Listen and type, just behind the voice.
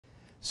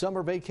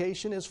Summer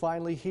vacation is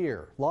finally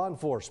here. Law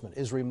enforcement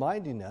is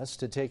reminding us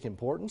to take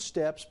important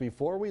steps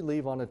before we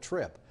leave on a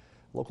trip.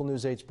 Local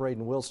News 8's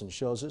Braden Wilson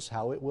shows us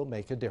how it will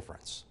make a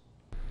difference.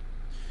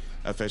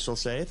 Officials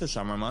say the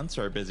summer months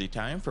are a busy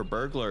time for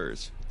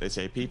burglars. They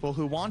say people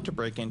who want to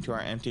break into our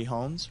empty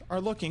homes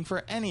are looking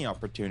for any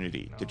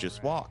opportunity to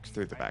just walk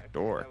through the back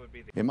door.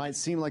 It might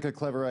seem like a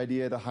clever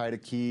idea to hide a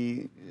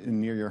key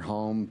near your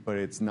home, but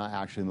it's not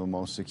actually the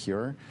most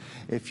secure.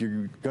 If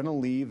you're going to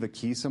leave the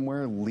key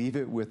somewhere, leave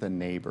it with a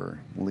neighbor.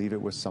 Leave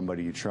it with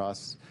somebody you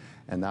trust,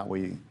 and that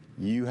way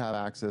you have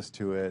access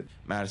to it.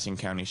 Madison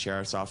County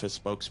Sheriff's Office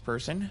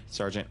spokesperson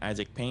Sergeant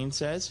Isaac Payne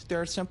says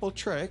there are simple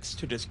tricks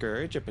to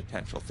discourage a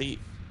potential thief.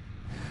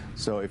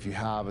 So if you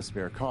have a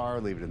spare car,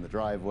 leave it in the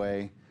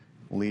driveway.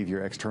 Leave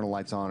your external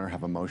lights on or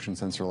have a motion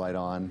sensor light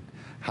on.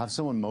 Have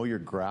someone mow your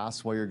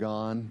grass while you're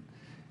gone.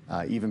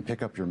 Even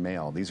pick up your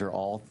mail. These are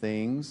all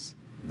things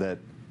that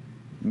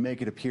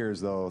make it appear as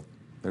though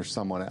there's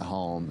someone at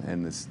home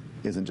and this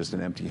isn't just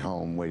an empty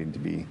home waiting to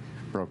be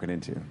broken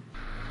into.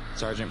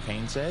 Sergeant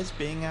Payne says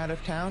being out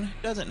of town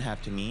doesn't have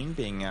to mean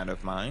being out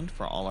of mind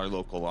for all our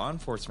local law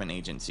enforcement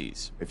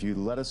agencies. If you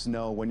let us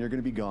know when you're going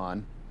to be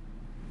gone,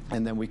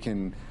 and then we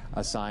can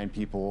assign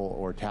people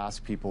or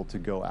task people to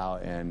go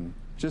out and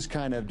just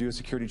kind of do a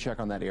security check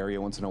on that area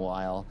once in a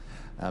while,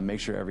 make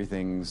sure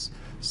everything's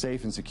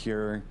safe and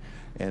secure,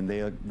 and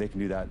they can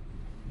do that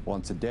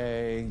once a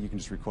day. You can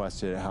just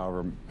request it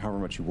however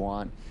much you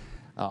want.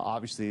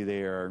 Obviously,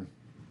 they are,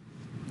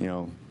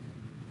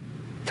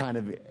 kind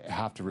of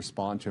have to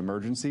respond to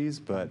emergencies,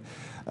 but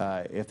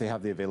if they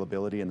have the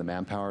availability and the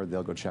manpower,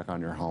 they'll go check on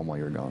your home while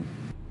you're gone.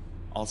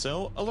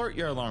 Also, alert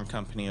your alarm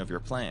company of your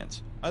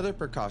plans. Other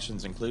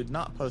precautions include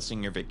not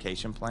posting your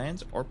vacation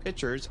plans or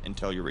pictures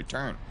until you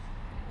return.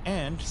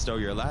 And stow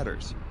your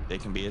ladders. They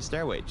can be a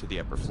stairway to the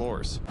upper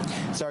floors.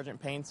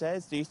 Sergeant Payne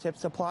says these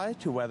tips apply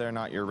to whether or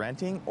not you're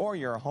renting or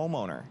you're a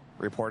homeowner.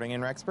 Reporting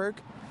in Rexburg,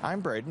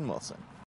 I'm Braden Wilson.